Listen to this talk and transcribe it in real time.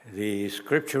The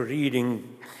scripture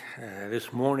reading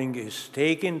this morning is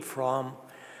taken from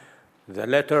the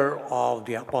letter of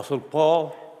the Apostle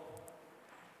Paul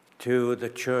to the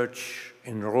church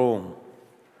in Rome.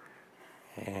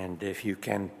 And if you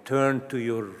can turn to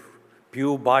your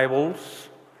pew Bibles,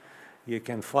 you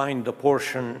can find the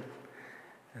portion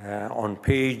on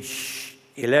page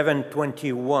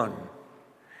 1121.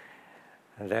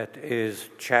 That is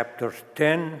chapter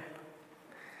 10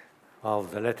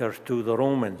 of the letter to the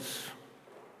Romans.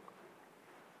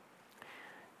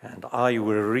 And I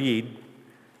will read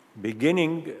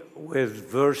beginning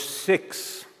with verse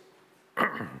 6.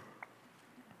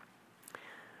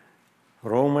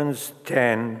 Romans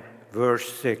 10,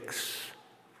 verse 6.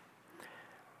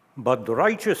 But the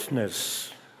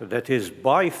righteousness that is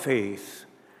by faith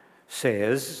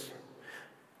says,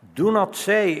 "Do not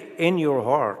say in your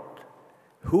heart,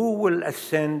 'Who will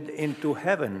ascend into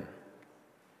heaven?'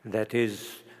 That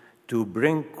is, to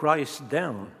bring Christ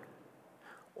down.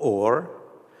 Or,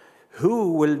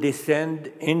 'Who will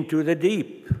descend into the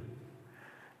deep?'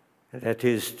 That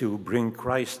is, to bring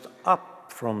Christ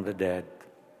up from the dead.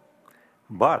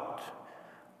 But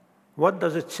what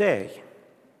does it say?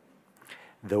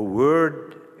 The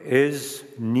word is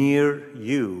near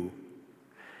you.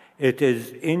 It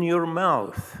is in your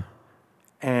mouth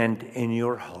and in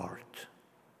your heart.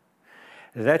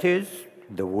 That is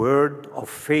the word of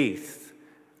faith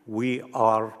we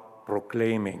are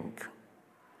proclaiming.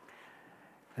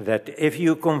 That if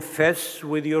you confess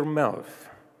with your mouth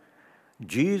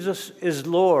Jesus is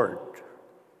Lord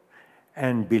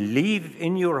and believe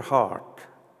in your heart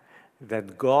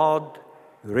that God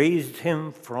raised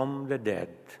him from the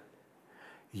dead,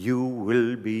 you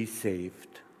will be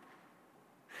saved.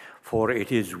 For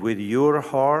it is with your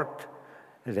heart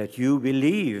that you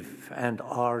believe and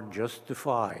are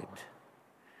justified,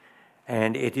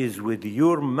 and it is with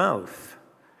your mouth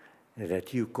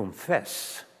that you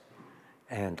confess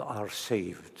and are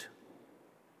saved.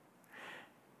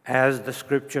 As the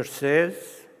scripture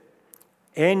says,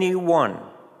 anyone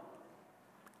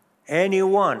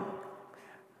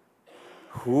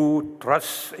who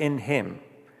trusts in him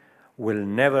will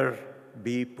never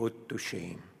be put to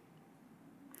shame.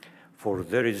 For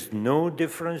there is no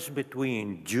difference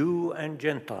between Jew and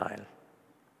Gentile.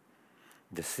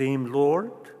 The same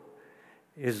Lord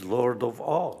is Lord of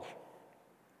all,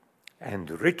 and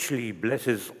richly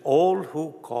blesses all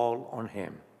who call on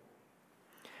him.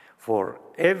 For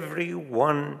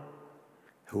everyone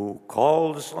who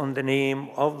calls on the name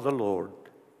of the Lord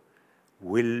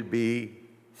will be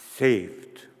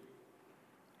saved.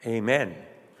 Amen.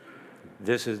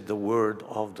 This is the word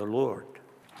of the Lord.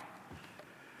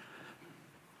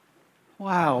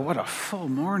 Wow, what a full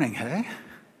morning, hey?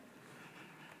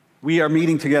 We are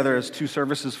meeting together as two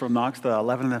services from Knox, the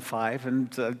 11 and 5,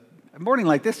 and a morning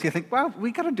like this, you think, wow,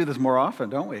 we got to do this more often,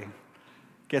 don't we?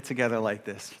 Get together like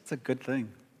this. It's a good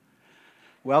thing.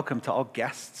 Welcome to all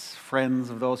guests, friends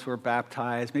of those who are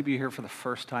baptized. Maybe you're here for the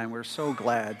first time. We're so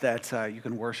glad that you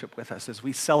can worship with us as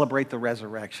we celebrate the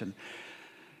resurrection,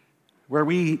 where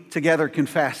we together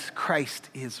confess Christ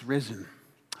is risen.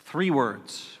 3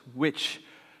 words, which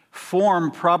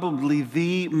form probably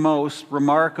the most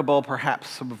remarkable, perhaps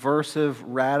subversive,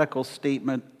 radical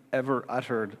statement ever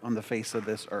uttered on the face of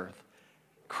this earth.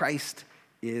 Christ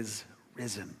is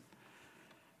risen.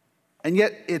 And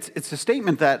yet, it's a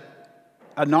statement that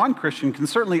a non-Christian can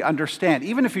certainly understand,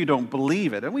 even if you don't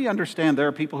believe it. And we understand there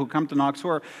are people who come to Knox who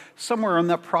are somewhere in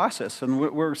that process, and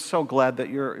we're so glad that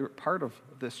you're part of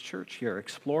this church here,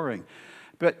 exploring.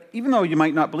 But even though you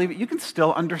might not believe it, you can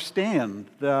still understand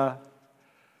the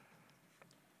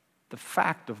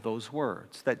fact of those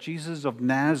words, that Jesus of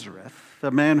Nazareth, the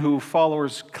man who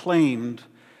followers claimed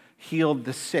healed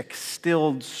the sick,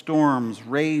 stilled storms,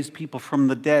 raised people from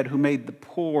the dead, who made the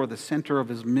poor the center of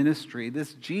his ministry,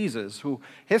 this Jesus, who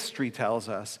history tells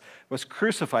us was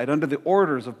crucified under the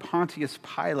orders of Pontius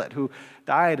Pilate, who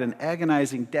died an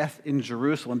agonizing death in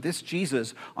Jerusalem, this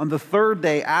Jesus, on the 3rd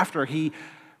day after he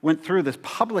went through this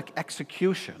public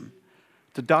execution,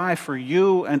 to die for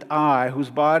you and I, whose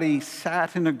body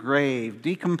sat in a grave,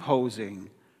 decomposing,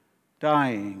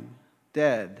 dying,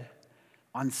 dead,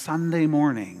 on Sunday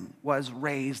morning was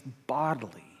raised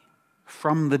bodily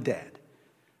from the dead,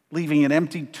 leaving an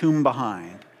empty tomb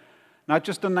behind. Not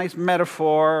just a nice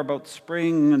metaphor about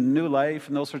spring and new life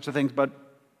and those sorts of things, but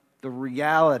the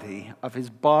reality of his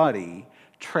body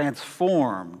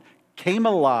transformed, came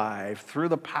alive through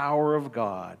the power of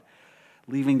God,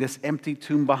 leaving this empty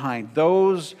tomb behind.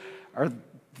 Those are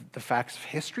the facts of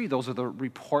history. Those are the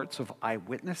reports of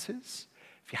eyewitnesses.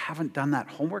 If you haven't done that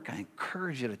homework, I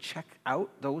encourage you to check out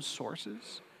those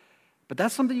sources. But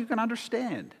that's something you can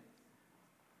understand.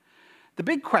 The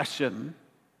big question,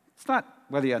 it's not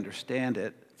whether you understand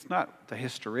it, it's not the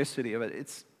historicity of it,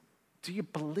 it's do you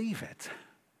believe it?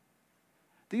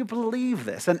 Do you believe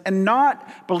this? And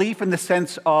not belief in the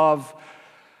sense of,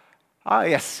 I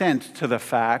assent to the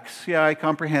facts. Yeah, I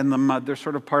comprehend them. They're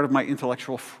sort of part of my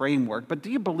intellectual framework. But do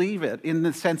you believe it in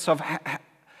the sense of,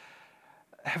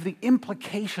 have the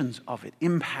implications of it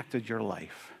impacted your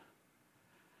life?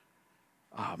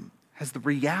 Has the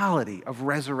reality of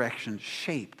resurrection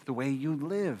shaped the way you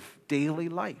live daily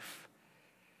life?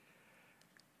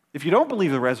 If you don't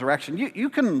believe the resurrection, you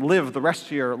can live the rest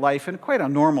of your life in quite a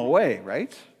normal way,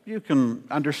 right? You can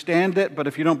understand it, but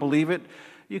if you don't believe it,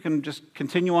 you can just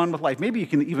continue on with life. Maybe you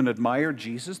can even admire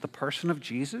Jesus, the person of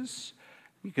Jesus.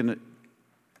 You can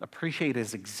appreciate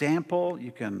his example.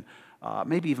 You can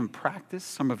maybe even practice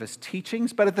some of his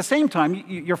teachings. But at the same time,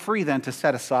 you're free then to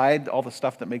set aside all the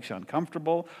stuff that makes you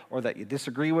uncomfortable or that you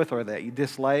disagree with or that you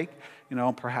dislike.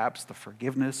 Perhaps the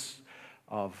forgiveness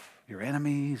of your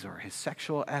enemies or his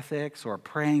sexual ethics or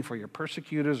praying for your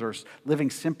persecutors or living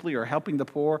simply or helping the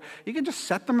poor. You can just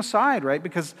set them aside, right?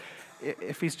 Because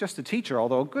if he's just a teacher,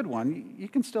 although a good one, you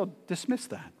can still dismiss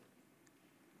that.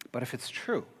 But if it's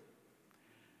true,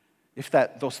 if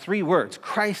those three words,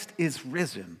 Christ is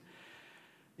risen,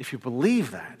 if you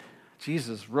believe that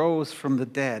Jesus rose from the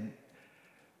dead,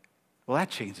 well, that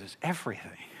changes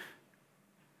everything.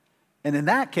 And in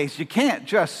that case, you can't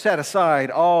just set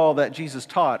aside all that Jesus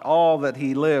taught, all that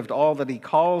he lived, all that he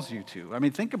calls you to. I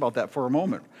mean, think about that for a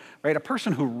moment, right? A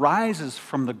person who rises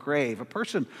from the grave, a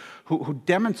person who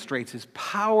demonstrates his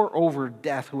power over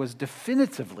death, who has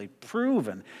definitively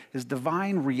proven his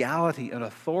divine reality and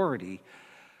authority,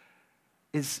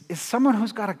 is someone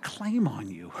who's got a claim on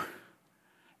you.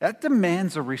 That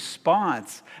demands a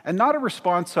response, and not a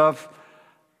response of,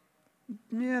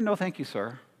 yeah, no thank you,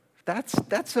 sir.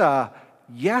 That's a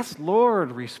yes,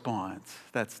 Lord response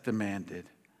that's demanded.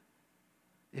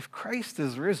 If Christ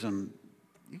is risen,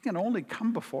 you can only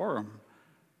come before him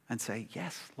and say,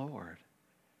 yes, Lord.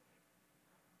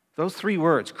 Those three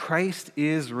words, Christ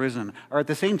is risen, are at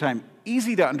the same time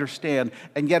easy to understand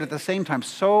and yet at the same time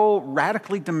so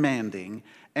radically demanding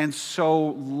and so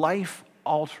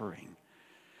life-altering.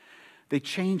 They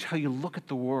change how you look at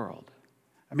the world.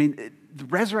 I mean, the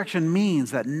resurrection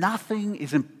means that nothing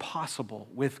is impossible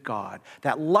with God,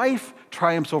 that life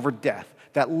triumphs over death,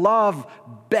 that love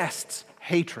bests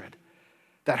hatred,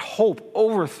 that hope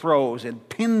overthrows and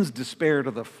pins despair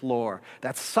to the floor,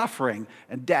 that suffering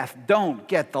and death don't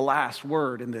get the last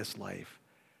word in this life.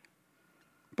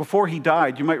 Before he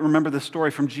died, you might remember this story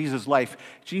from Jesus' life.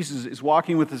 Jesus is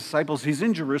walking with his disciples. He's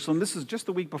in Jerusalem. This is just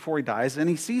the week before he dies. And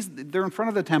he sees they're in front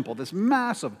of the temple, this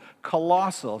massive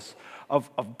colossus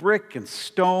of brick and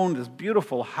stone, this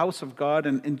beautiful house of God.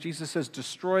 And Jesus says,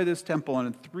 destroy this temple, and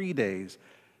in 3 days,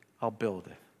 I'll build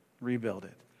it, rebuild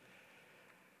it.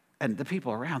 And the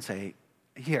people around say,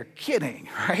 you're kidding,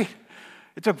 right?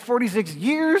 It took 46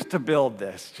 years to build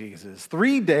this, Jesus.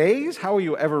 3 days? How will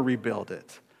you ever rebuild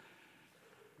it?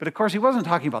 But of course, he wasn't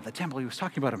talking about the temple. He was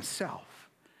talking about himself.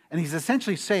 And he's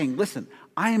essentially saying, listen,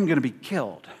 I am going to be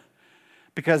killed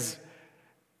because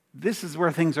this is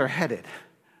where things are headed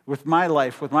with my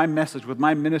life, with my message, with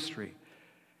my ministry.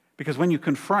 Because when you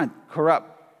confront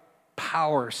corrupt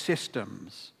power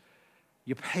systems,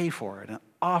 you pay for it. And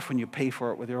often you pay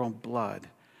for it with your own blood.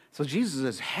 So Jesus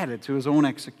is headed to his own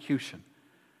execution.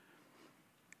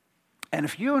 And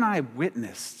if you and I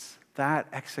witnessed that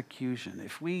execution,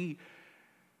 if we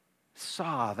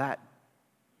saw that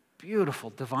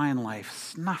beautiful divine life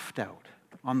snuffed out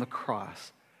on the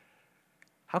cross,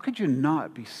 how could you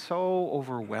not be so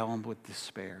overwhelmed with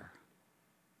despair?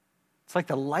 It's like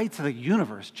the lights of the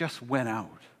universe just went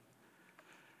out.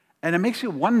 And it makes you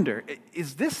wonder,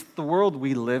 is this the world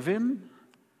we live in?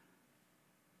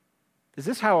 Is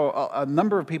this how a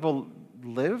number of people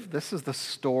live? This is the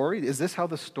story? Is this how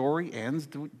the story ends?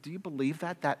 Do you believe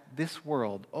that this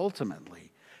world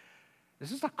ultimately,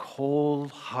 this is a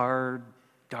cold, hard,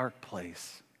 dark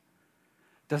place?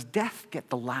 Does death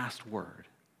get the last word?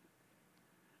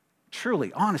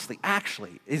 Truly, honestly,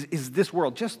 actually, is this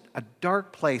world just a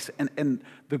dark place? And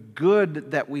the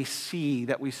good that we see,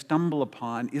 that we stumble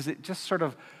upon, is it just sort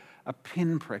of a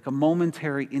pinprick, a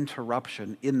momentary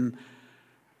interruption in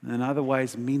an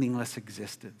otherwise meaningless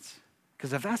existence?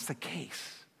 Because if that's the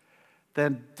case,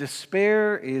 then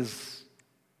despair is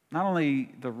not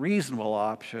only the reasonable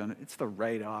option, it's the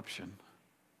right option.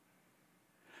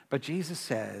 But Jesus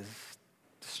says,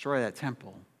 destroy that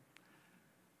temple.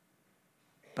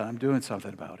 But I'm doing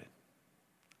something about it.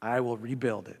 I will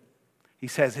rebuild it. He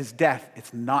says his death,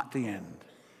 it's not the end.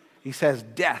 He says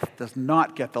death does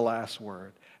not get the last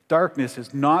word. Darkness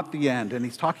is not the end. And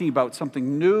he's talking about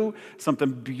something new,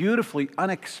 something beautifully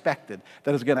unexpected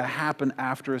that is going to happen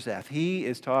after his death. He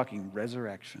is talking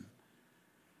resurrection.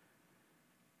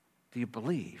 Do you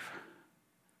believe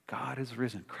God is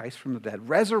risen, Christ from the dead?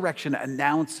 Resurrection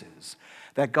announces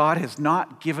that God has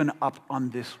not given up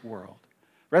on this world.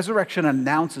 Resurrection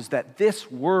announces that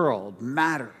this world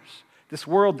matters. This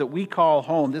world that we call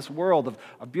home, this world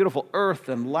of beautiful earth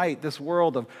and light, this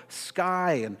world of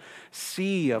sky and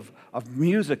sea, of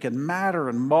music and matter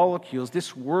and molecules,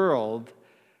 this world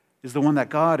is the one that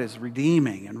God is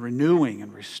redeeming and renewing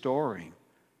and restoring.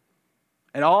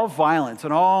 And all violence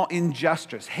and all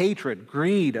injustice, hatred,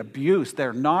 greed, abuse,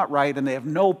 they're not right and they have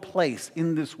no place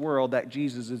in this world that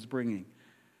Jesus is bringing.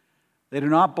 They do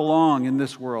not belong in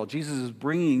this world. Jesus is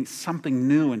bringing something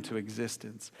new into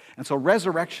existence. And so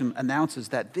resurrection announces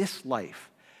that this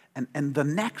life and the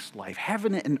next life,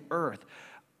 heaven and earth,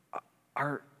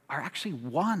 are actually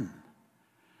one.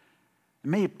 It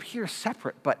may appear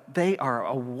separate, but they are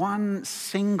a one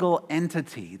single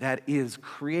entity that is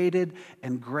created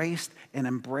and graced and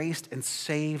embraced and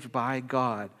saved by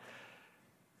God.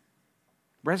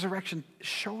 Resurrection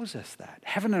shows us that.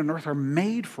 Heaven and earth are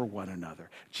made for one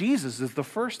another. Jesus is the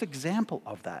first example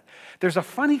of that. There's a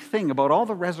funny thing about all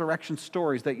the resurrection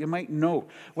stories that you might note.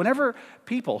 Whenever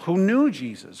people who knew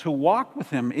Jesus, who walked with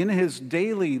him in his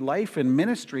daily life and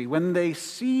ministry, when they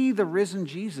see the risen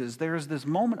Jesus, there's this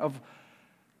moment of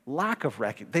lack of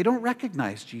recognition. They don't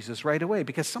recognize Jesus right away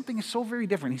because something is so very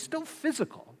different. He's still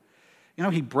physical. You know,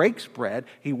 he breaks bread,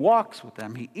 he walks with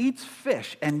them, he eats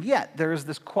fish, and yet there is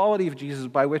this quality of Jesus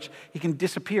by which he can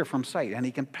disappear from sight and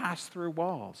he can pass through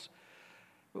walls.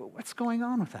 What's going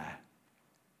on with that?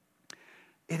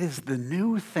 It is the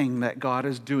new thing that God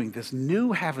is doing. This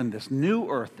new heaven, this new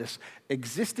earth, this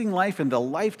existing life and the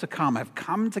life to come have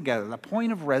come together. The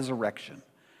point of resurrection,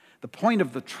 the point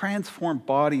of the transformed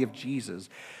body of Jesus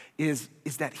is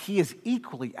that he is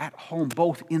equally at home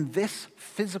both in this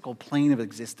physical plane of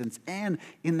existence and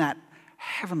in that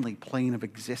heavenly plane of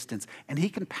existence. And he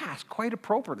can pass quite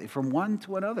appropriately from one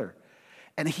to another.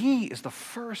 And he is the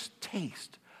first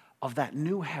taste of that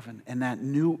new heaven and that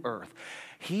new earth.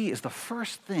 He is the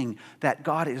first thing that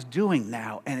God is doing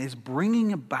now and is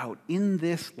bringing about in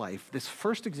this life, this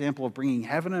first example of bringing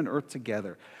heaven and earth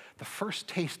together, the first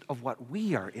taste of what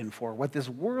we are in for, what this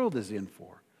world is in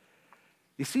for.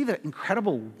 You see the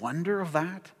incredible wonder of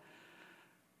that?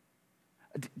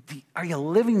 Are you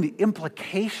living the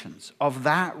implications of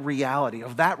that reality,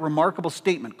 of that remarkable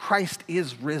statement, Christ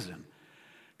is risen?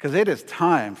 Because it is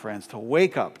time, friends, to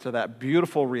wake up to that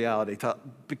beautiful reality, to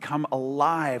become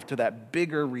alive to that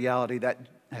bigger reality that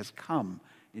has come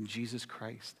in Jesus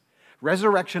Christ.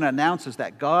 Resurrection announces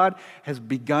that God has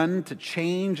begun to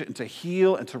change and to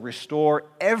heal and to restore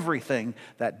everything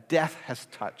that death has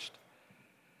touched.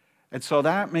 And so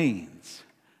that means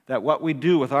that what we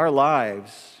do with our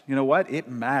lives, you know what? It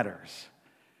matters.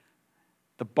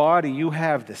 The body you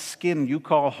have, the skin you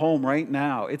call home right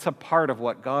now, it's a part of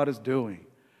what God is doing.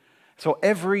 So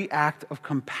every act of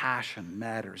compassion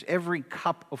matters. Every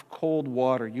cup of cold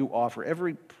water you offer,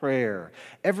 every prayer,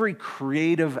 every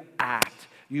creative act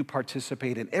you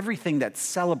participate in, everything that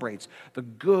celebrates the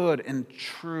good and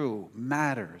true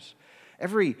matters.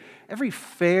 Every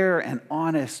fair and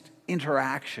honest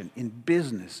interaction in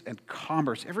business and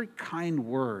commerce, every kind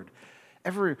word,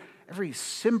 every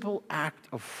simple act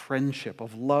of friendship,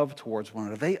 of love towards one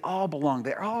another, they all belong.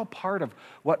 They're all part of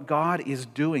what God is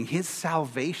doing, his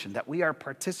salvation that we are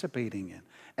participating in.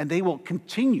 And they will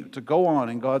continue to go on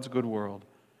in God's good world.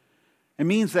 It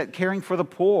means that caring for the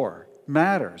poor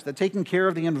matters, that taking care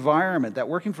of the environment, that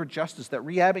working for justice, that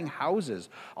rehabbing houses,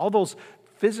 all those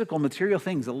physical, material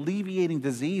things, alleviating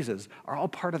diseases, are all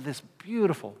part of this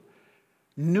beautiful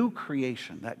new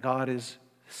creation that God has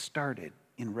started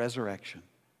in resurrection.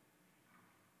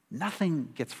 Nothing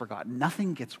gets forgotten.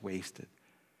 Nothing gets wasted.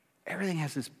 Everything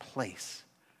has its place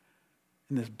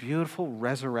in this beautiful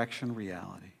resurrection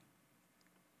reality.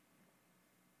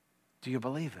 Do you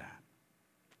believe that?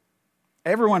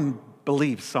 Everyone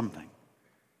believes something.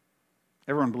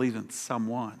 Everyone believes in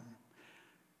someone.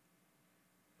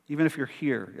 Even if you're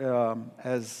here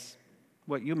as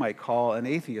what you might call an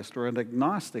atheist or an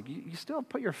agnostic, you still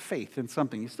put your faith in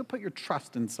something. You still put your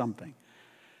trust in something.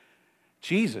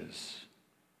 Jesus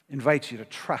invites you to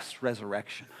trust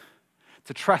resurrection,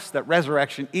 to trust that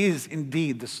resurrection is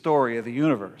indeed the story of the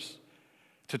universe,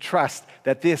 to trust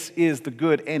that this is the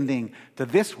good ending to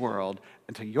this world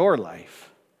and to your life.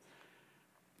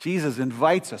 Jesus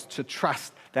invites us to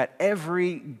trust that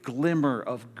every glimmer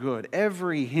of good,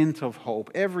 every hint of hope,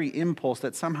 every impulse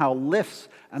that somehow lifts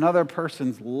another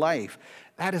person's life,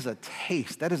 That is a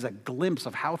taste, that is a glimpse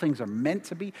of how things are meant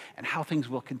to be and how things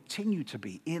will continue to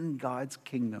be in God's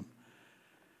kingdom.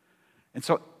 And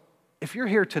so if you're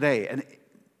here today and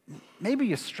maybe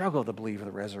you struggle to believe in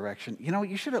the resurrection,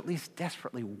 you should at least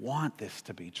desperately want this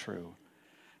to be true.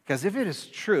 Because if it is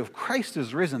true, if Christ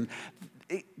is risen,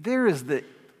 there is the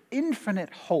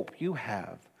infinite hope you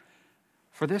have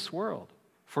for this world,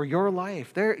 for your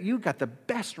life. You've got the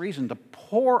best reason to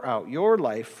pour out your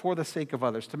life for the sake of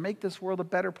others, to make this world a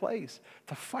better place,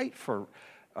 to fight for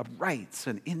rights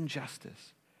and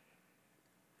injustice.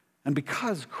 And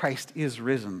because Christ is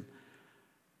risen,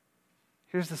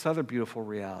 here's this other beautiful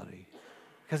reality.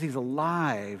 Because he's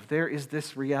alive, there is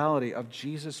this reality of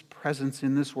Jesus' presence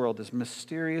in this world, this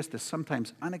mysterious, this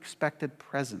sometimes unexpected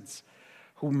presence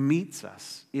who meets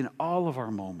us in all of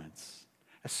our moments,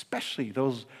 especially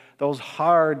those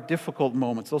hard, difficult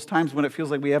moments, those times when it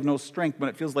feels like we have no strength, when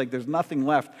it feels like there's nothing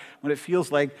left, when it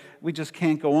feels like we just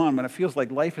can't go on, when it feels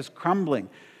like life is crumbling.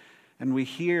 And we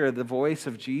hear the voice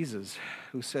of Jesus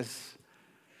who says,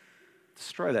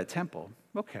 destroy that temple.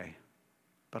 Okay,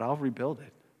 but I'll rebuild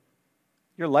it.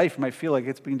 Your life might feel like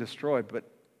it's being destroyed, but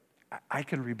I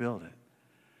can rebuild it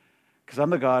because I'm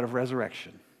the God of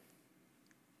resurrection.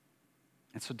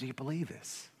 And so do you believe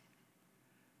this?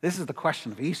 This is the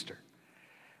question of Easter.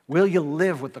 Will you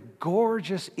live with the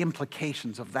gorgeous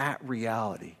implications of that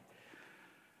reality?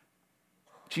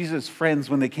 Jesus' friends,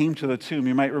 when they came to the tomb,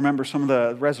 you might remember some of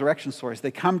the resurrection stories.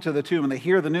 They come to the tomb and they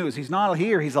hear the news. He's not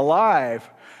here, he's alive.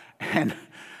 And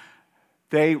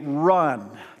they run.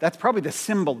 That's probably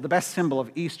the best symbol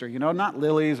of Easter. Not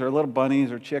lilies or little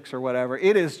bunnies or chicks or whatever.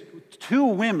 It is two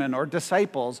women or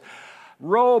disciples,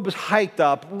 robes hiked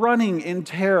up, running in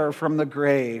terror from the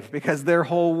grave because their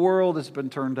whole world has been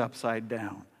turned upside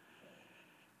down.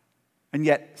 And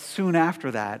yet, soon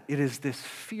after that, it is this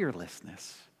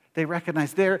fearlessness. They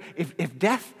recognize if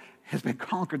death has been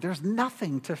conquered, there's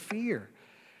nothing to fear.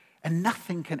 And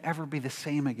nothing can ever be the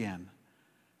same again.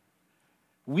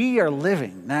 We are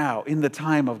living now in the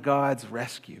time of God's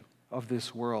rescue of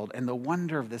this world. And the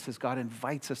wonder of this is God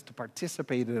invites us to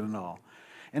participate in it all.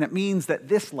 And it means that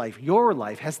this life, your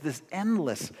life, has this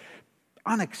endless,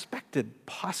 unexpected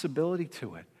possibility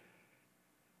to it.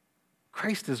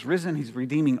 Christ is risen. He's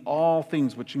redeeming all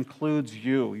things, which includes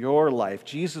you, your life.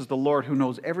 Jesus, the Lord, who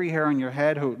knows every hair on your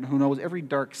head, who knows every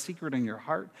dark secret in your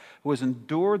heart, who has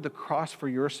endured the cross for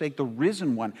your sake, the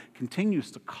risen one,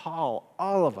 continues to call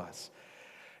all of us,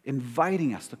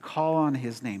 inviting us to call on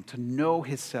his name, to know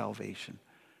his salvation.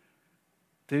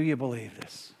 Do you believe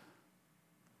this?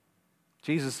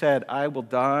 Jesus said, I will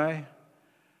die,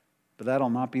 but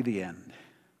that'll not be the end.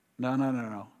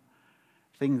 No.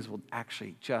 Things will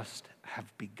actually just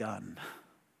have begun.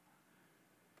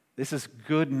 This is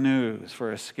good news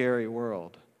for a scary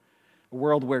world. A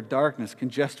world where darkness can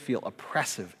just feel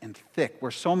oppressive and thick,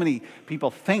 where so many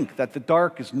people think that the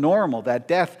dark is normal, that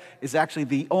death is actually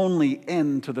the only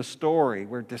end to the story,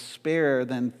 where despair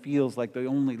then feels like the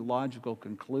only logical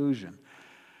conclusion.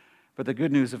 But the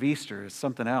good news of Easter is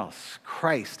something else.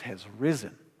 Christ has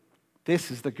risen.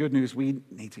 This is the good news we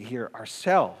need to hear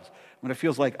ourselves. When it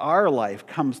feels like our life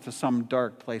comes to some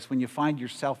dark place, when you find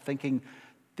yourself thinking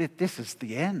that this is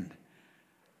the end.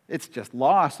 It's just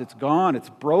lost, it's gone, it's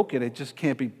broken, it just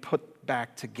can't be put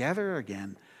back together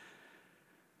again.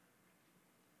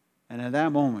 And in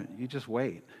that moment, you just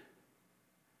wait.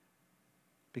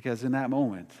 Because in that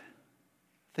moment,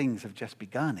 things have just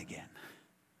begun again.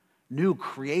 New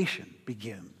creation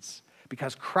begins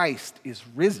because Christ is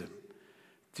risen.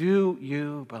 Do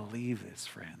you believe this,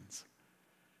 friends?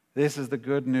 This is the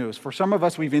good news. For some of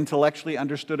us, we've intellectually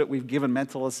understood it, we've given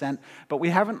mental assent, but we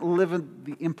haven't lived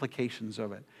the implications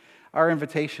of it. Our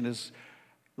invitation is,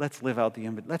 let's live out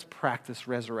let's practice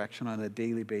resurrection on a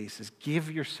daily basis.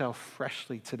 Give yourself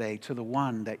freshly today to the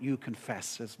one that you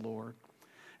confess as Lord.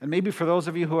 And maybe for those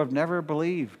of you who have never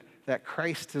believed that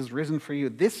Christ has risen for you,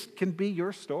 this can be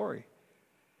your story.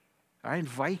 I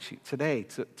invite you today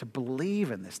to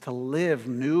believe in this, to live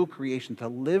new creation, to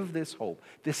live this hope,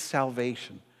 this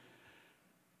salvation.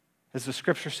 As the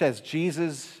scripture says,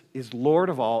 Jesus is Lord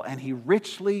of all, and he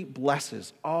richly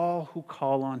blesses all who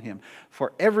call on him.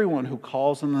 For everyone who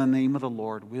calls on the name of the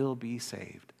Lord will be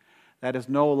saved. That is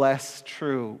no less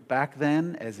true back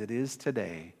then as it is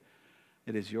today.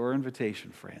 It is your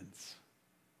invitation, friends.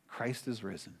 Christ is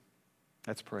risen.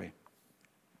 Let's pray.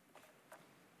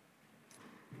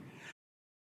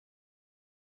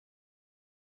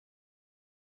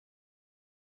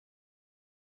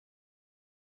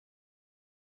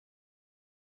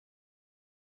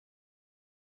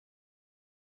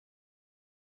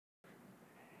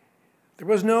 There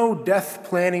was no death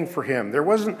planning for him. There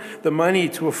wasn't the money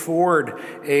to afford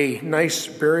a nice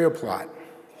burial plot.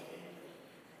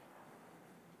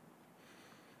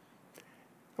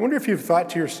 I wonder if you've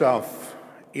thought to yourself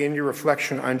in your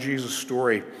reflection on Jesus'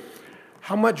 story,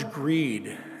 how much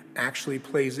greed actually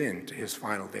plays into his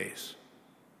final days.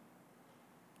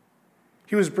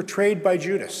 He was betrayed by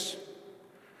Judas,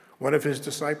 one of his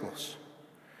disciples.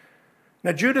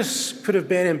 Now, Judas could have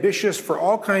been ambitious for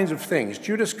all kinds of things.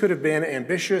 Judas could have been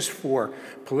ambitious for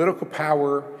political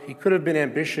power. He could have been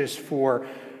ambitious for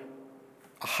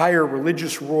a higher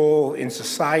religious role in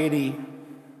society.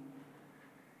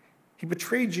 He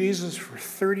betrayed Jesus for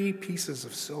 30 pieces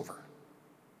of silver.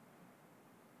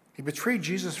 He betrayed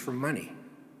Jesus for money.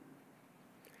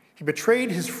 He betrayed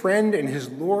his friend and his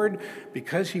Lord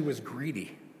because he was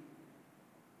greedy.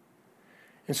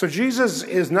 And so Jesus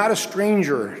is not a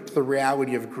stranger to the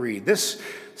reality of greed. This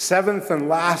seventh and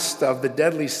last of the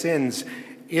deadly sins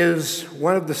is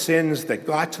one of the sins that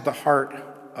got to the heart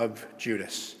of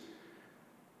Judas,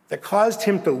 that caused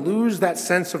him to lose that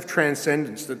sense of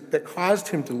transcendence, that caused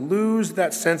him to lose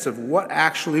that sense of what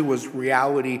actually was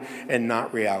reality and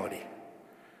not reality,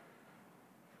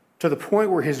 to the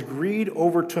point where his greed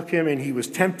overtook him and he was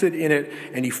tempted in it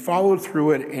and he followed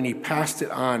through it and he passed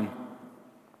it on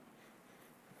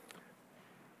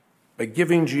by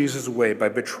giving Jesus away, by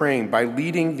betraying, by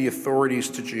leading the authorities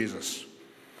to Jesus.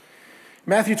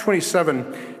 Matthew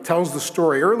 27 tells the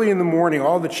story. Early in the morning,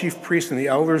 all the chief priests and the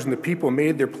elders and the people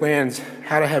made their plans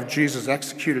how to have Jesus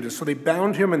executed. And so they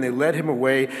bound him and they led him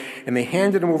away and they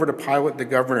handed him over to Pilate, the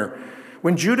governor.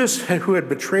 When Judas, who had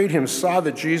betrayed him, saw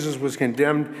that Jesus was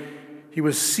condemned, he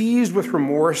was seized with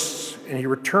remorse and he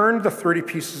returned the 30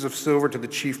 pieces of silver to the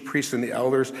chief priests and the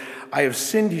elders. I have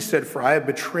sinned, he said, for I have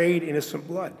betrayed innocent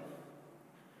blood.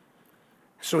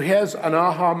 So he has an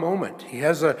aha moment. He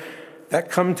has that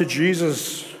come to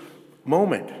Jesus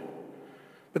moment.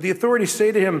 But the authorities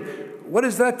say to him, what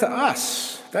is that to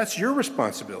us? That's your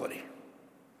responsibility.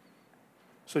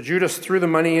 So Judas threw the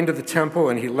money into the temple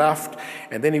and he left,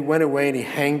 and then he went away and he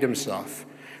hanged himself.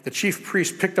 The chief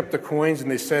priests picked up the coins and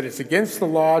they said, it's against the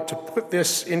law to put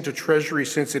this into treasury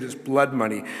since it is blood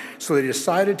money. So they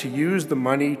decided to use the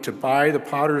money to buy the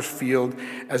potter's field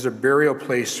as a burial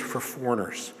place for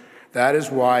foreigners. That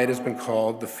is why it has been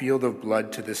called the field of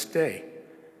blood to this day.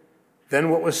 Then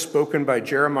what was spoken by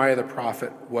Jeremiah the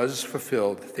prophet was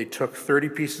fulfilled. They took 30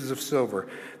 pieces of silver,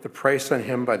 the price on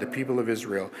him by the people of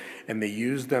Israel, and they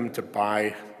used them to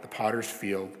buy the potter's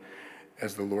field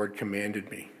as the Lord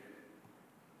commanded me.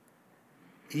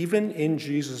 Even in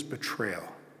Jesus' betrayal,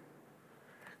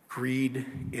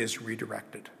 greed is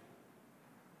redirected.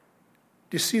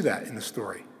 Do you see that in the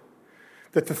story?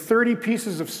 That the 30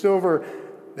 pieces of silver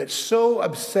that so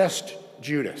obsessed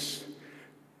Judas,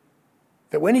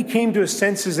 that when he came to his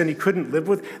senses and he couldn't live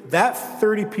with, that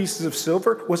 30 pieces of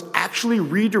silver was actually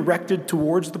redirected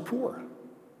towards the poor.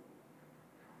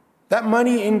 That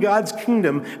money in God's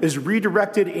kingdom is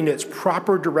redirected in its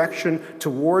proper direction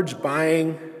towards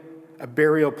buying a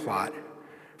burial plot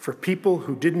for people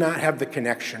who did not have the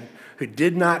connection, who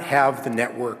did not have the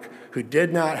network, who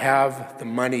did not have the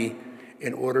money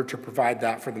in order to provide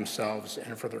that for themselves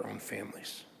and for their own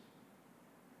families.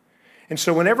 And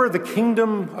so whenever the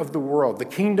kingdom of the world, the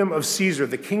kingdom of Caesar,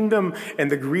 the kingdom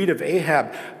and the greed of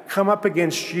Ahab come up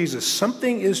against Jesus,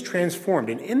 something is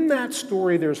transformed. And in that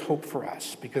story, there's hope for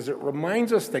us because it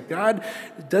reminds us that God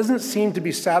doesn't seem to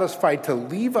be satisfied to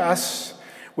leave us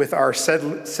with our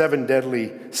 7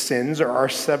 deadly sins or our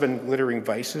 7 glittering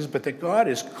vices, but that God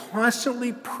is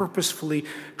constantly, purposefully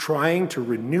trying to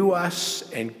renew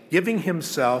us and giving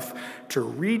himself to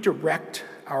redirect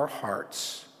our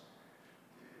hearts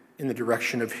in the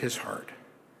direction of his heart.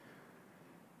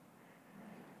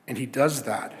 And he does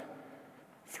that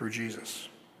through Jesus.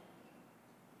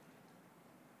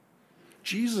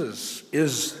 Jesus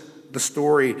is the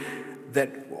story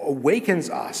that awakens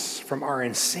us from our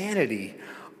insanity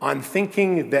on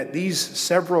thinking that these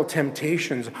several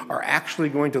temptations are actually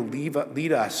going to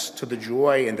lead us to the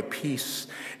joy and the peace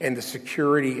and the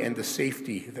security and the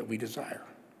safety that we desire.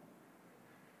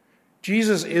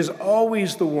 Jesus is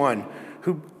always the one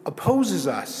who opposes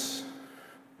us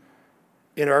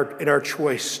in our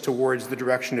choice towards the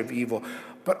direction of evil,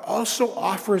 but also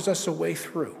offers us a way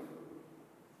through.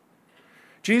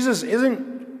 Jesus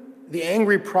isn't the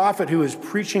angry prophet who is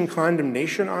preaching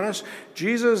condemnation on us.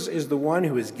 Jesus is the one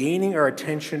who is gaining our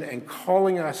attention and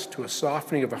calling us to a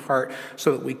softening of the heart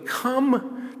so that we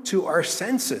come to our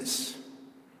senses.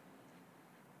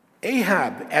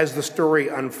 Ahab, as the story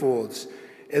unfolds,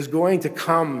 is going to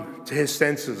come to his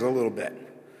senses a little bit.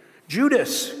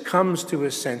 Judas comes to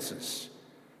his senses.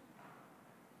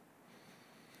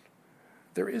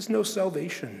 There is no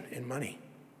salvation in money.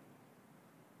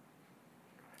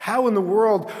 How in the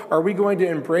world are we going to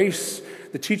embrace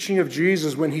the teaching of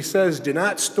Jesus when he says, "Do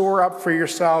not store up for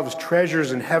yourselves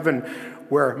treasures in heaven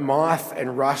where moth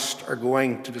and rust are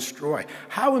going to destroy"?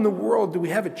 How in the world do we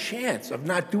have a chance of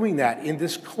not doing that in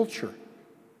this culture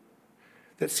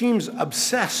that seems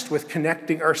obsessed with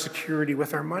connecting our security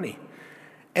with our money?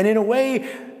 And in a way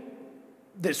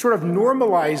that sort of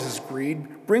normalizes greed,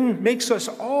 makes us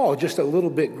all just a little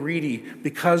bit greedy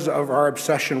because of our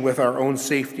obsession with our own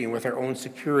safety and with our own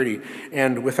security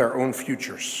and with our own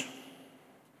futures.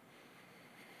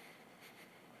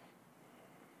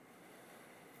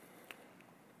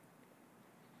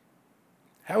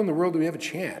 How in the world do we have a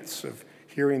chance of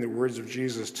hearing the words of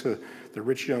Jesus to the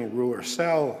rich young ruler,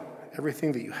 "Sell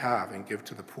everything that you have and give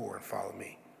to the poor and follow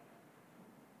me"?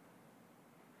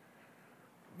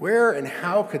 Where and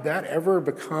how could that ever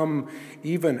become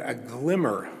even a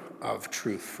glimmer of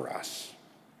truth for us?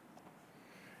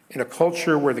 In a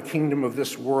culture where the kingdom of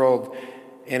this world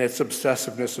and its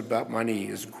obsessiveness about money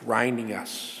is grinding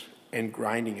us and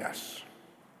grinding us.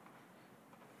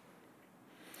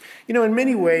 You know, in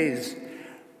many ways,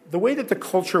 the way that the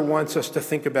culture wants us to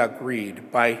think about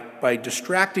greed, by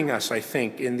distracting us, I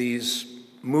think, in these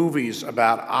movies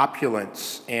about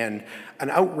opulence and an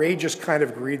outrageous kind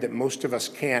of greed that most of us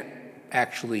can't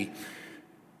actually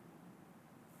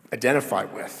identify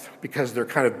with because they're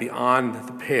kind of beyond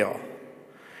the pale.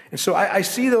 And so I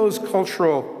see those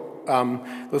cultural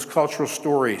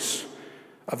stories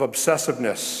of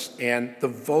obsessiveness and the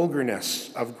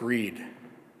vulgarness of greed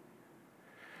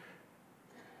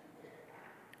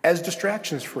as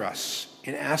distractions for us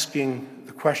in asking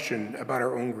the question about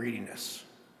our own greediness.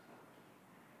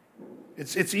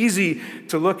 It's easy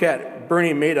to look at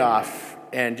Bernie Madoff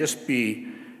and just be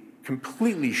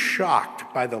completely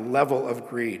shocked by the level of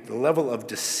greed, the level of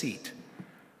deceit,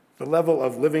 the level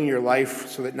of living your life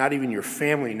so that not even your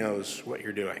family knows what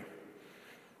you're doing.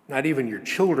 Not even your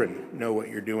children know what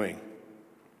you're doing.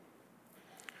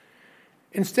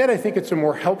 Instead, I think it's a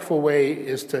more helpful way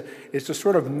is to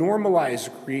sort of normalize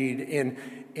greed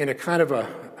in a kind of a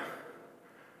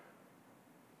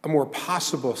more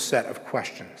possible set of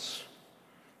questions.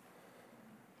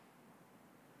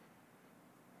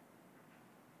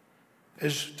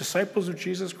 As disciples of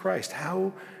Jesus Christ,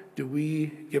 how do we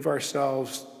give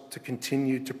ourselves to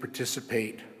continue to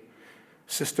participate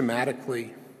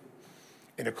systematically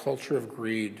in a culture of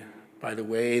greed by the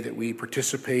way that we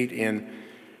participate in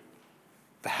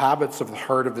the habits of the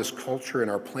heart of this culture, in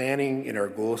our planning, in our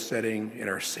goal setting, in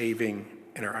our saving,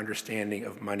 in our understanding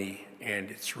of money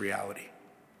and its reality?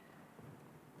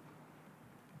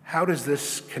 How does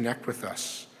this connect with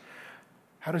us?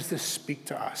 How does this speak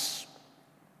to us?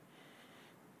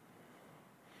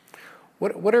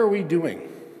 What are we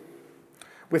doing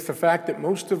with the fact that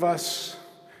most of us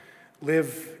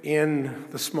live in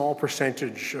the small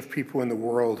percentage of people in the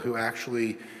world who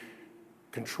actually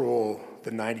control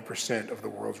the 90% of the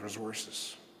world's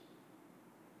resources?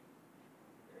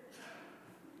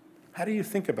 How do you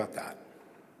think about that?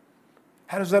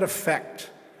 How does that affect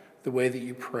the way that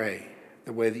you pray,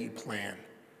 the way that you plan,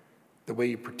 the way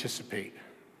you participate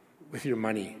with your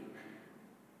money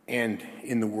and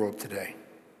in the world today?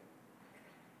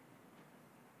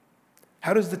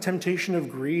 How does the temptation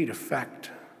of greed affect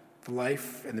the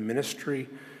life and the ministry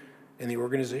and the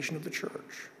organization of the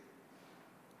church?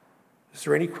 Is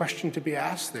there any question to be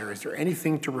asked there? Is there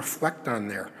anything to reflect on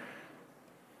there?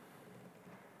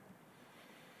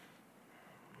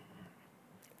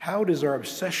 How does our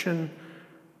obsession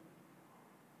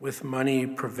with money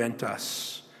prevent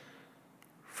us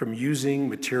from using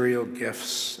material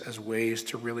gifts as ways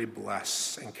to really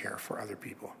bless and care for other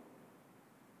people?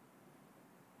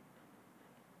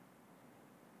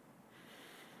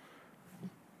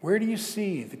 Where do you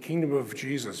see the kingdom of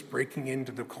Jesus breaking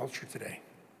into the culture today?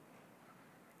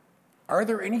 Are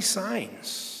there any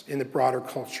signs in the broader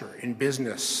culture, in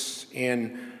business,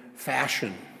 in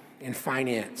fashion, in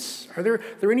finance? Are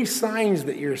there any signs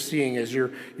that you're seeing as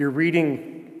you're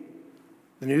reading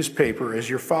the newspaper, as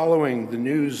you're following the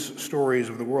news stories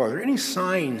of the world? Are there any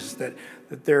signs that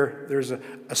there's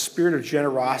a spirit of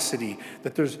generosity,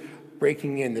 that there's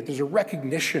breaking in, that there's a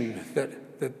recognition that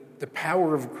the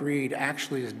power of greed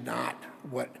actually is not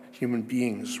what human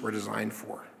beings were designed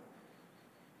for?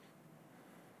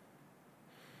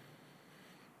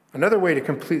 Another way to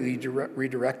completely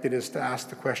redirect it is to ask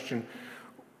the question,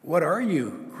 what are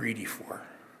you greedy for?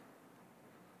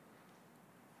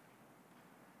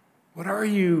 What are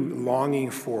you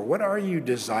longing for? What are you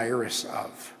desirous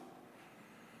of?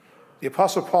 The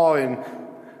Apostle Paul in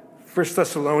 1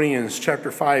 Thessalonians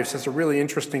chapter 5 says a really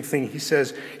interesting thing. He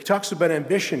talks about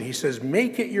ambition. He says,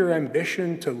 make it your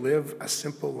ambition to live a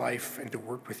simple life and to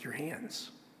work with your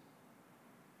hands.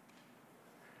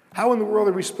 How in the world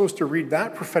are we supposed to read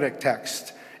that prophetic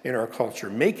text in our culture?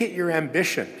 Make it your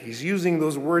ambition. He's using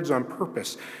those words on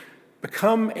purpose.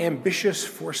 Become ambitious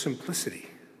for simplicity.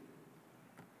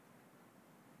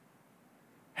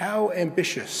 How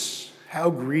ambitious, how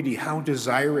greedy, how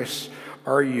desirous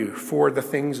are you for the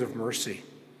things of mercy,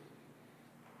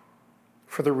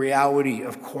 for the reality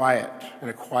of quiet and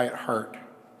a quiet heart,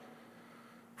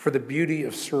 for the beauty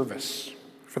of service,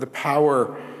 for the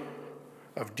power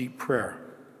of deep prayer?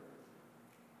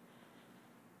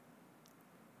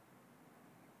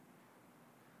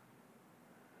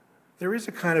 There is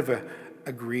a kind of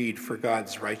a greed for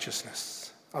God's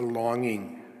righteousness, a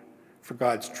longing for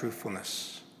God's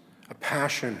truthfulness, a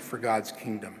passion for God's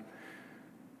kingdom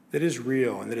that is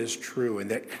real and that is true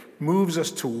and that moves us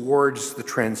towards the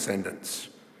transcendence.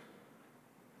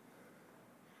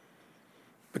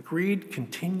 But greed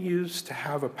continues to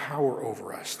have a power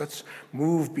over us. Let's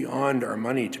move beyond our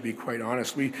money, to be quite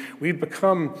honest. We've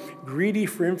become greedy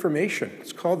for information.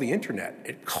 It's called the internet.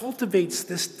 It cultivates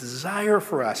this desire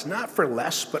for us, not for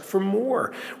less, but for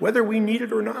more, whether we need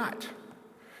it or not,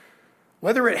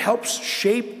 whether it helps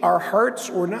shape our hearts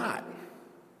or not.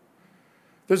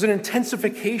 There's an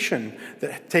intensification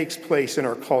that takes place in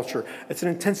our culture. It's an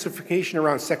intensification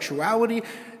around sexuality.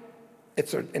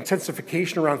 It's an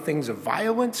intensification around things of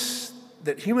violence,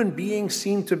 that human beings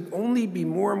seem to only be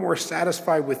more and more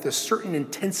satisfied with a certain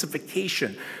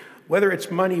intensification, whether it's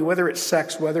money, whether it's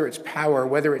sex, whether it's power,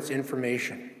 whether it's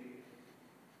information.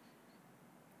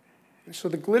 And so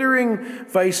the glittering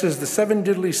vices, the seven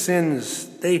deadly sins,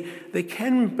 they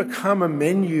can become a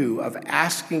menu of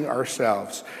asking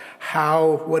ourselves,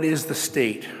 what is the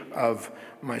state of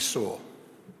my soul?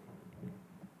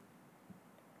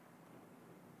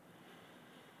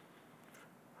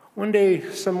 One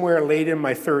day, somewhere late in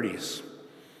my 30s,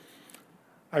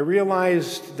 I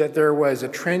realized that there was a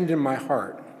trend in my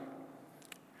heart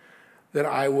that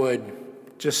I would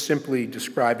just simply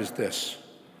describe as this.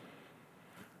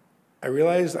 I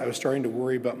realized I was starting to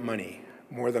worry about money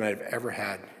more than I've ever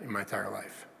had in my entire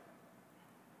life.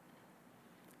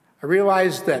 I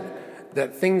realized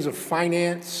that things of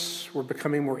finance were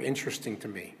becoming more interesting to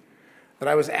me, that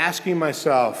I was asking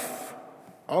myself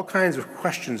all kinds of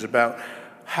questions about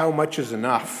how much is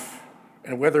enough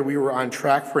and whether we were on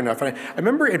track for enough. And I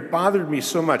remember it bothered me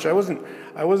so much. I wasn't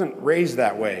raised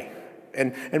that way.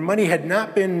 And money had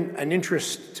not been an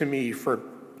interest to me through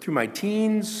my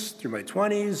teens, through my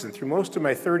 20s, and through most of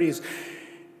my 30s.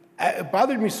 It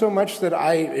bothered me so much that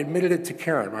I admitted it to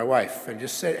Karen, my wife, and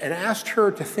asked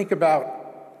her to think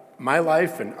about my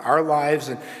life and our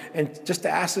lives, and just to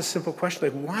ask this simple question,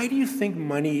 like, why do you think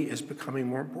money is becoming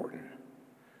more important?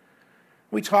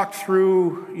 We talked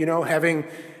through,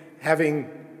 having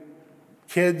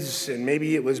kids, and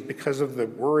maybe it was because of the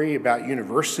worry about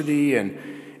university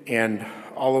and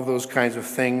all of those kinds of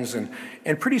things. And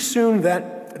pretty soon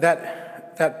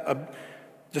that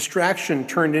distraction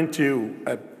turned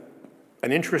into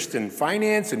an interest in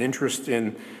finance, an interest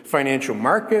in financial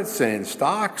markets and in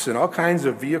stocks and all kinds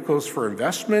of vehicles for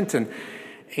investment.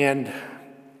 And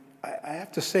I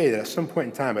have to say that at some point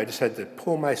in time, I just had to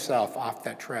pull myself off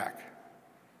that track.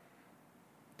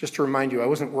 Just to remind you, I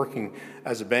wasn't working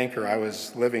as a banker, I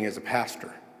was living as a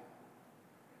pastor.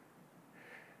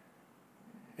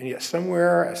 And yet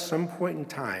somewhere, at some point in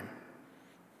time,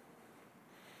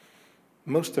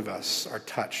 most of us are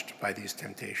touched by these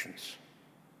temptations.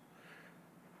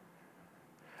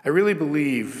 I really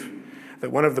believe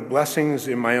that one of the blessings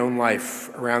in my own life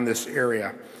around this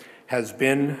area has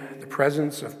been the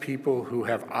presence of people who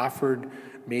have offered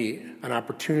me an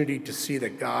opportunity to see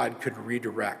that God could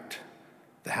redirect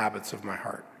the habits of my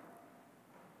heart.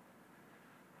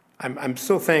 I'm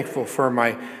so thankful for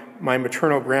my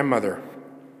maternal grandmother,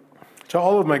 to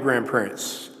all of my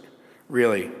grandparents,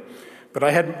 really. But I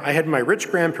had my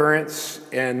rich grandparents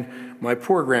and my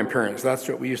poor grandparents. That's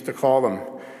what we used to call them,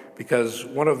 because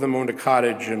one of them owned a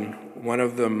cottage and one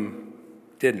of them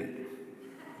didn't.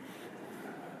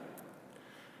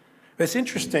 But it's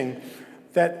interesting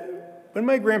that when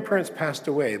my grandparents passed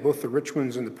away, both the rich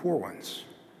ones and the poor ones,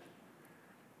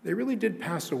 they really did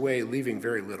pass away leaving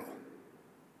very little.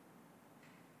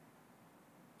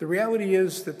 The reality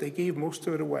is that they gave most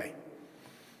of it away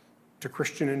to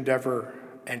Christian endeavor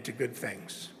and to good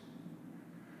things.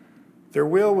 Their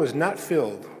will was not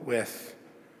filled with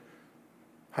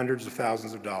hundreds of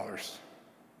thousands of dollars.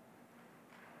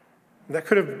 That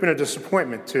could have been a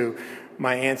disappointment to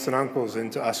my aunts and uncles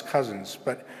and to us cousins,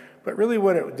 but But really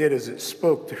what it did is it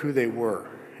spoke to who they were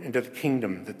and to the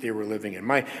kingdom that they were living in.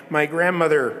 My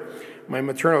grandmother, my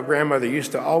maternal grandmother,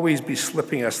 used to always be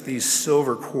slipping us these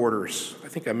silver quarters. I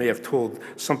think I may have told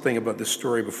something about this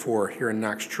story before here in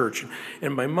Knox Church.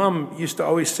 And my mom used to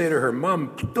always say to her,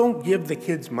 "Mom, don't give the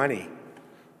kids money."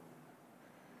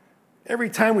 Every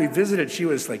time we visited, she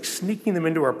was like sneaking them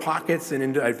into our pockets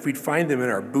and we'd find them in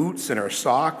our boots and our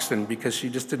socks, and because she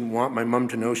just didn't want my mom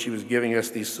to know she was giving us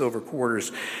these silver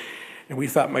quarters. And we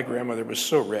thought my grandmother was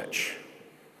so rich.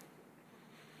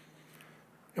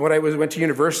 And when I went to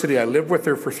university, I lived with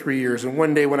her for 3 years. And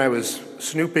one day when I was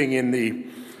snooping in the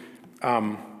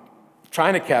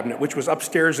china cabinet, which was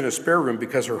upstairs in a spare room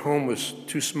because her home was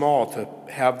too small to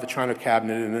have the china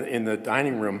cabinet in the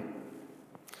dining room,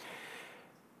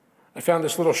 I found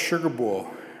this little sugar bowl,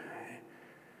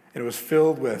 and it was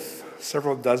filled with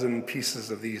several dozen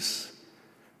pieces of this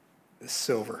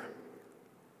silver.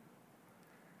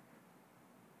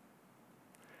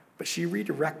 But she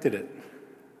redirected it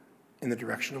in the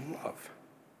direction of love.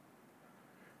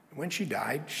 When she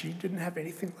died, she didn't have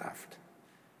anything left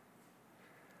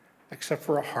except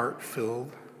for a heart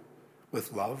filled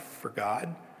with love for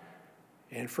God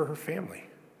and for her family.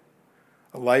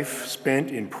 A life spent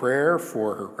in prayer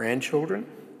for her grandchildren,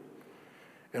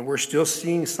 and we're still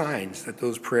seeing signs that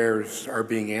those prayers are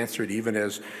being answered even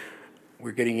as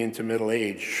we're getting into middle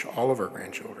age, all of our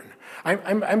grandchildren.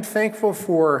 I'm thankful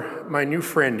for my new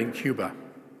friend in Cuba,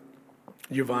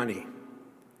 Giovanni.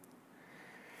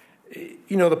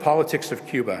 You know the politics of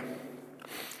Cuba.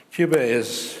 Cuba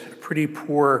is a pretty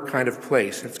poor kind of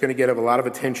place. It's going to get a lot of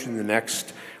attention the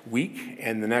next week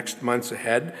and the next months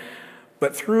ahead.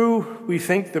 But through, we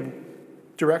think, the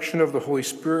direction of the Holy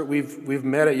Spirit, we've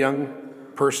met a young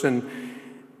person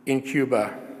in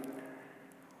Cuba.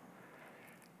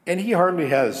 And he hardly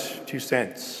has 2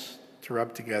 cents to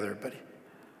rub together, but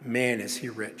man, is he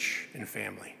rich in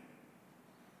family.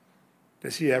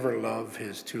 Does he ever love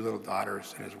his 2 little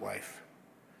daughters and his wife?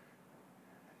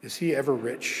 Is he ever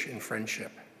rich in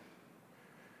friendship?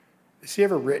 Is he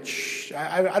ever rich?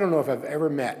 I don't know if I've ever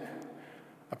met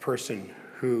a person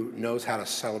who knows how to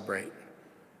celebrate,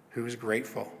 who is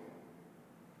grateful.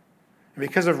 And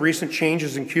because of recent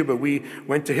changes in Cuba, we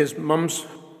went to his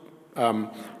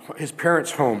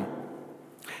parents' home.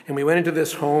 And we went into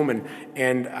this home,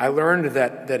 and I learned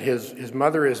that his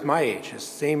mother is my age, the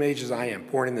same age as I am,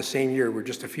 born in the same year. We're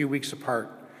just a few weeks apart.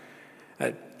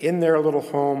 In their little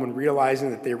home, and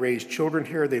realizing that they raised children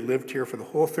here, they lived here for the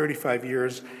whole 35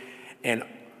 years, and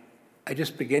I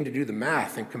just began to do the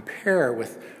math and compare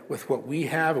with what we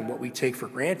have and what we take for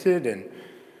granted. And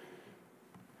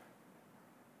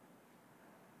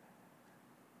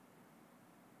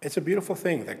it's a beautiful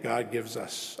thing that God gives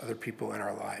us other people in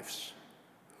our lives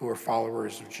who are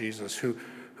followers of Jesus, who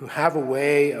have a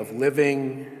way of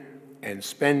living and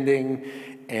spending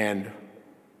and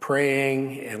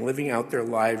praying and living out their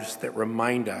lives that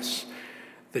remind us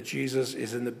that Jesus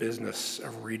is in the business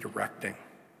of redirecting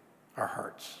our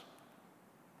hearts.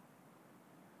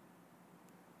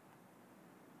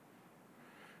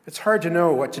 It's hard to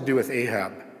know what to do with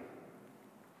Ahab.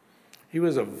 He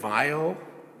was a vile,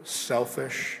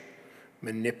 selfish,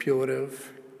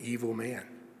 manipulative, evil man.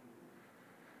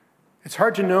 It's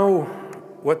hard to know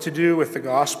what to do with the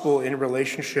gospel in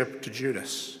relationship to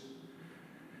Judas.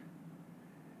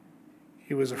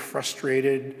 He was a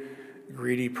frustrated,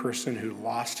 greedy person who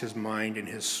lost his mind and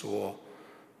his soul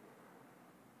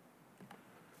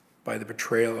by the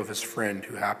betrayal of his friend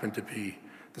who happened to be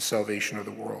the salvation of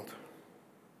the world.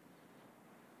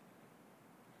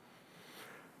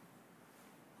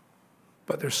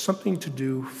 But there's something to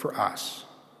do for us.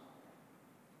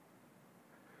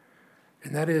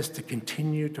 And that is to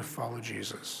continue to follow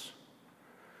Jesus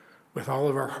with all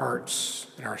of our hearts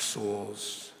and our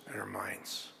souls and our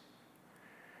minds.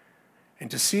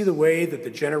 And to see the way that the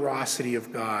generosity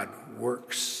of God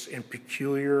works in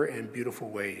peculiar and beautiful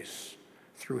ways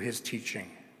through his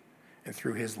teaching and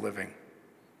through his living,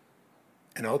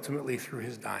 and ultimately through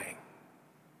his dying.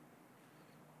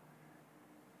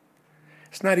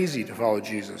 It's not easy to follow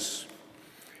Jesus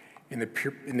in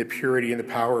the purity and the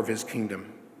power of his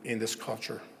kingdom in this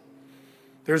culture.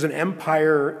 There's an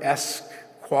empire-esque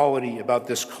quality about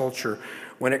this culture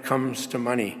when it comes to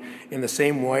money, in the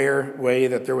same way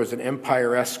that there was an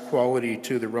empire-esque quality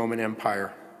to the Roman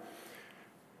Empire.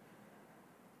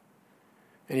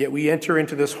 And yet we enter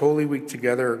into this Holy Week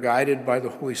together, guided by the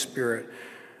Holy Spirit,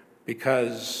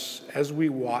 because as we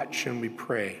watch and we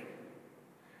pray,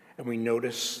 and we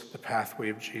notice the pathway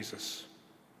of Jesus,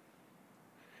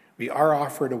 we are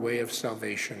offered a way of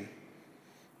salvation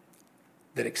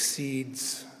that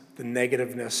exceeds the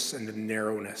negativeness and the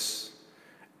narrowness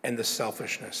and the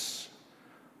selfishness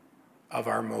of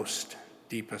our most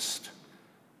deepest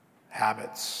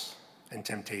habits and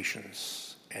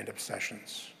temptations and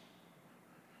obsessions.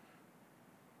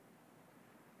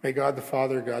 May God the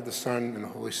Father, God the Son, and the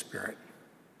Holy Spirit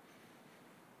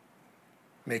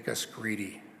make us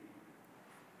greedy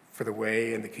for the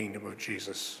way and the kingdom of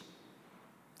Jesus.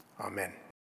 Amen.